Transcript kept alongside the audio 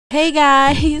Hey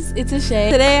guys, it's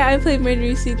Ashay. Today I played Murder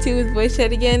Mystery 2 with voice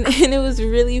chat again and it was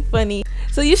really funny.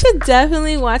 So you should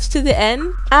definitely watch to the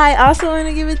end. I also want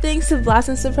to give a thanks to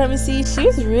Blossom Supremacy. She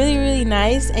was really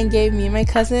nice and gave me and my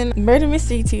cousin Murder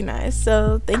Mystery 2 nice.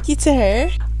 So thank you to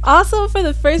her. Also, for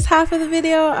the first half of the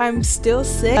video, I'm still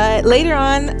sick. But later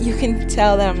on, you can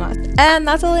tell that I'm not. And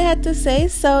that's all I had to say,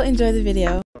 so enjoy the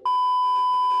video.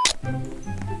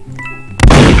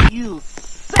 You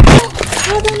suck!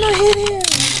 How did I not hit him?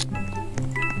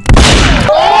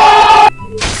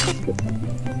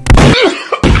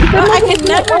 I could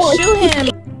never shoot him.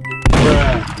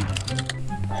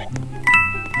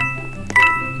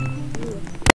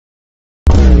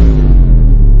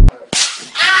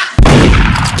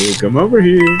 Hey, come over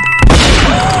here.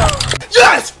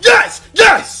 Yes! Yes!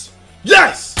 Yes!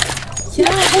 Yes!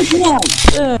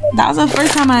 That was the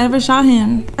first time I ever shot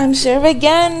him. I'm sure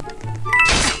again.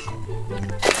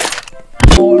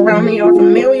 All around me are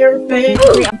familiar things.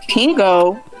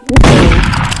 Kingo.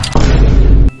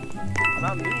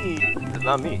 Not me. It's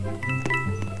not me.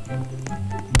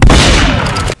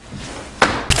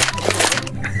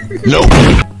 Nope.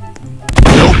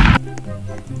 Nope.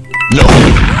 Nope.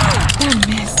 That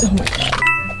missed. Oh my God.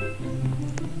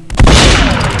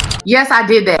 Yes, I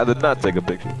did that. I did not take a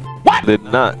picture. What? Did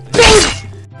not.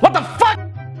 What the fuck?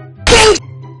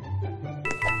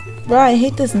 Bro, I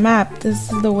hate this map.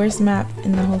 This is the worst map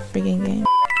in the whole freaking game.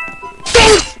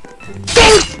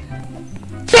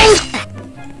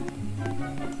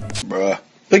 Bruh,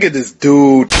 look at this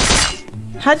dude.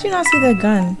 How'd you not see the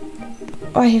gun?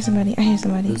 Oh, I hear somebody. I hear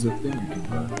somebody. There's a thing.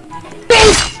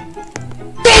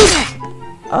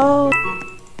 Oh.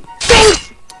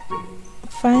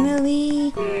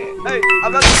 Finally. Hey,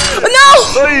 I'm not. No!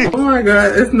 Hey. Oh my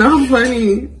god, it's not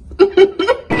funny.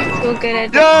 So good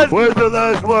at Yes! Where's the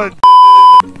last one?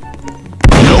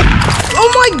 Oh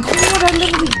my god, I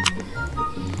literally.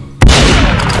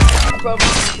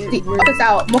 It's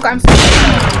out. Mocha, I'm sorry.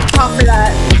 Talk for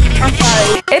that. I'm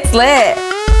sorry. It's lit.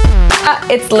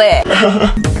 It's lit.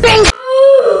 Bing!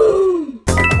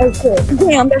 okay.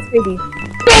 Damn, that's pretty.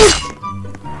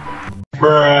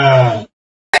 Bruh.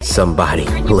 Somebody,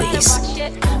 please,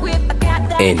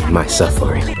 end my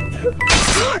suffering.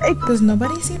 Does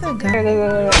nobody see the gun?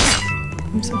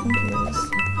 I'm so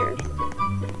confused.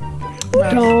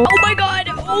 No. Oh my god!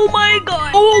 Oh my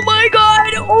god! Oh my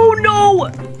god! Oh no!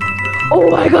 Oh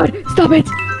my god! Stop it!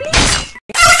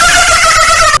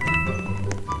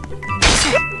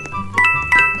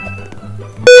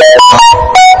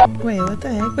 Wait, what the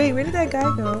heck? Wait, where did that guy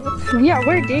go? Yeah,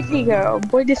 where did he go?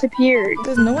 Boy disappeared.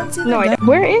 Does no one see the No, gun?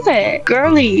 where is it?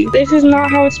 Girly, this is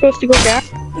not how it's supposed to go down.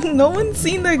 No one's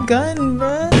seen the gun,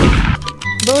 bruh.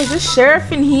 Bro, is this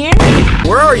sheriff in here?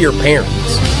 Where are your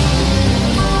parents?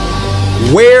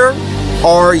 Where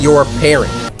are your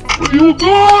parents? What are you doing?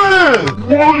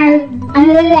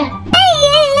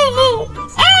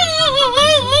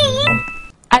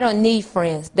 I don't need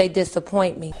friends. They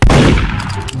disappoint me.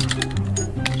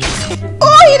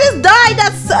 Oh, he just died.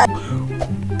 That sucks.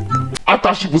 I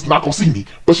thought she was not gonna see me,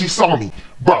 but she saw me.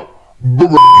 Bro.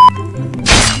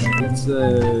 It's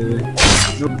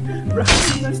Bro,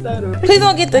 how you messed that up? Please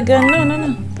don't get the gun.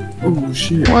 No. Oh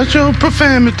shit. Watch your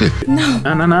profanity. No.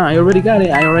 No. I already got it.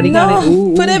 No.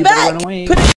 Ooh, Put it you back. better run away.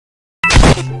 Put it.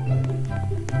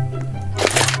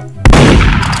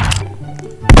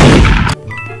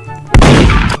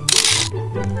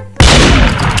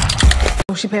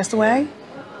 Oh, she passed away?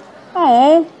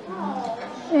 Oh.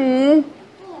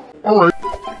 Alright.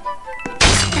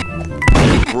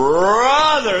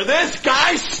 Brother, this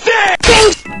guy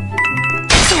stinks! I'm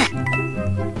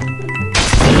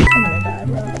gonna die,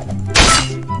 bro.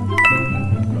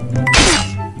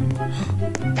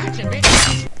 Gotcha, bitch.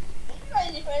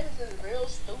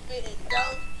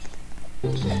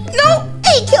 No!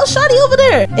 Hey, kill Shotty over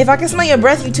there! If I can smell your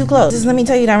breath, you too close. Just let me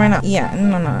tell you that right now. Yeah,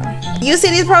 no. You see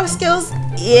these pro skills?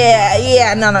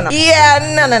 Yeah, no. Yeah,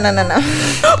 no.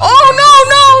 Oh, no!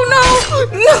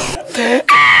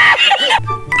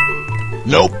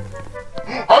 Nope.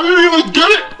 I didn't even get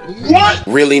it! What?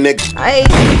 Really, nigga? I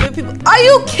hate stupid people. Are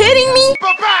you kidding me?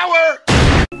 Power!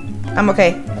 I'm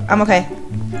okay.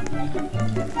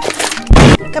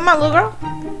 Come on, little girl.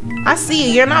 I see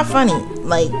you. You're not funny.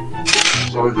 Like...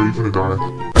 Sorry, girl, you finna die.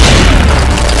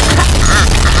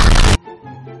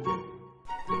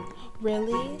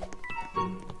 Really?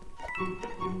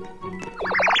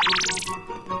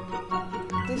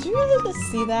 Did you really just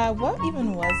see that? What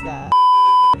even was that?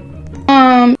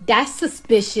 That's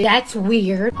suspicious. That's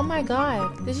weird. Oh my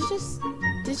god. Did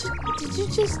you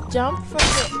just jump from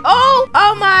the... Oh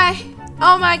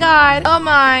my god.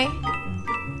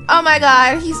 Oh my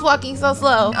god, he's walking so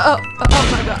slow. Oh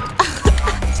my god.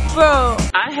 Bro.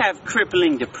 I have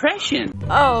crippling depression.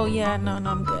 Oh yeah, no,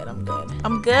 I'm good.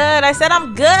 I'm good. I said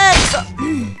I'm good.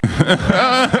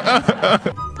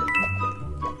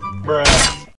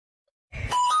 Bruh.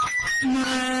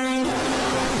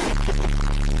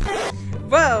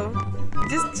 Bro,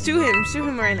 just shoot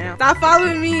him right now. Stop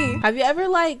following me. Have you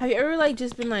ever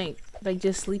just been like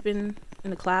just sleeping in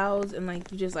the clouds and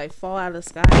like you just like fall out of the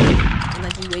sky and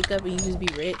like you wake up and you just be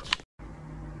rich?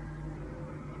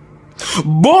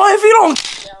 Boy, if you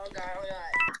don't.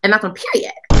 And that's on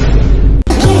period.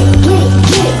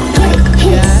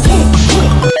 Yeah.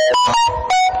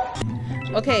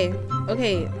 Okay,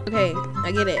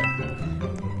 I get it.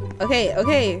 Okay,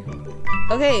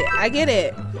 I get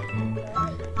it.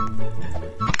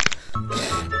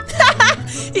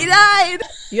 He died!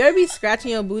 You ever be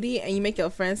scratching your booty and you make your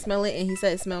friend smell it and he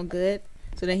said it smelled good?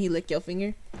 So then he licked your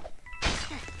finger?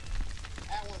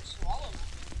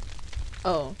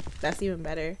 Oh, that's even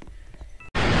better.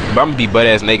 But I'm gonna be butt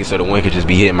ass naked so the wind could just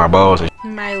be hitting my balls.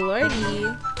 My lordy.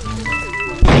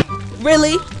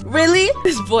 Really?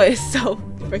 This boy is so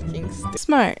freaking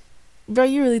smart. Bro,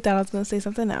 you really thought I was gonna say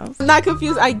something else. I'm not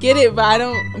confused, I get it, but I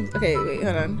don't. Okay, wait,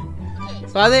 hold on.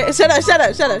 Father, shut up.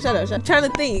 I'm trying to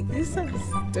think. You're so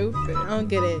stupid. I don't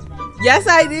get it. Yes,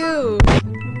 I do.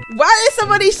 Why is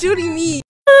somebody shooting me?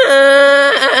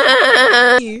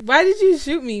 Why did you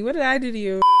shoot me? What did I do to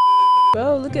you?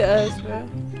 Bro, look at us, bro.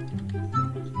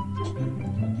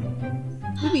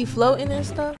 We be floating and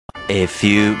stuff. A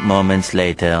few moments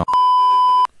later.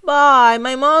 Bye.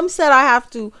 My mom said I have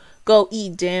to go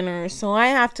eat dinner, so I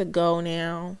have to go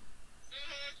now.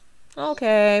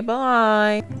 Okay,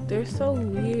 bye. They're so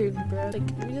weird, bro. Like,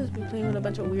 we just be playing with a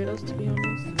bunch of weirdos, to be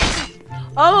honest.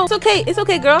 Oh, it's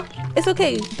okay, girl. It's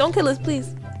okay. Don't kill us,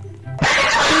 please.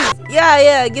 Please.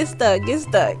 Yeah, get stuck.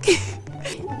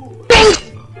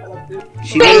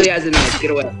 She literally has a knife.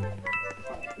 Get away.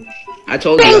 I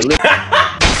told you.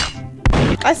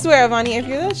 I swear, Avani, if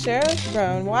you're the sheriff,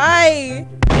 bro, why?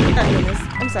 I'm not doing this.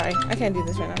 I'm sorry. I can't do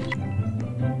this right now.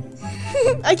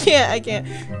 I can't.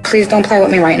 Please don't play with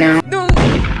me right now. No.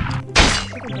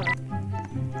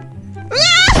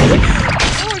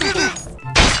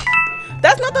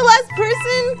 That's not the last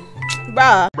person?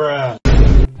 Bruh. I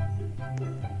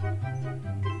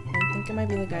think it might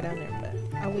be the guy down there, but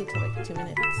I'll wait till like 2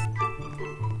 minutes.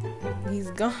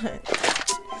 He's gone.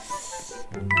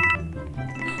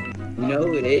 You know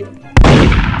who it is?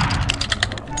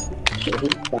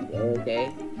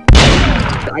 Okay.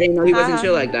 I didn't know he wasn't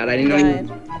chill like that. I didn't know he.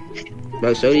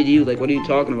 Bro, so did you. Like, what are you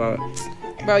talking about?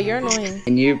 Bro, you're annoying.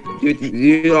 And you're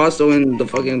also in the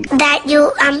fucking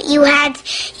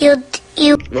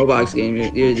Roblox game.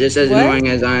 You're just as annoying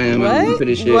as I am. What? For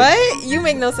this shit. What? You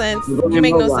make no sense. You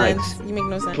make no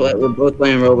sense. We're both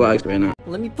playing Roblox right now.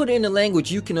 Let me put it in a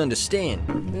language you can understand.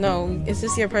 No, it's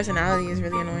just your personality is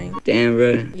really annoying. Damn,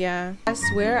 bro. Yeah. I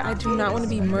swear I do not want to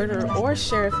be murderer or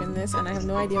sheriff in this, and I have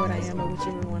no idea what I am, but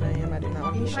whichever one I am, I do not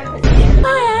want to be sheriff.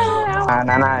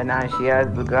 Nah, she has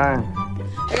the gun.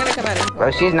 They're gonna come at him.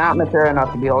 Bro, she's not mature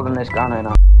enough to be holding this gun right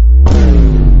now.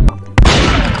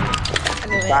 I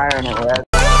knew it. Firing it,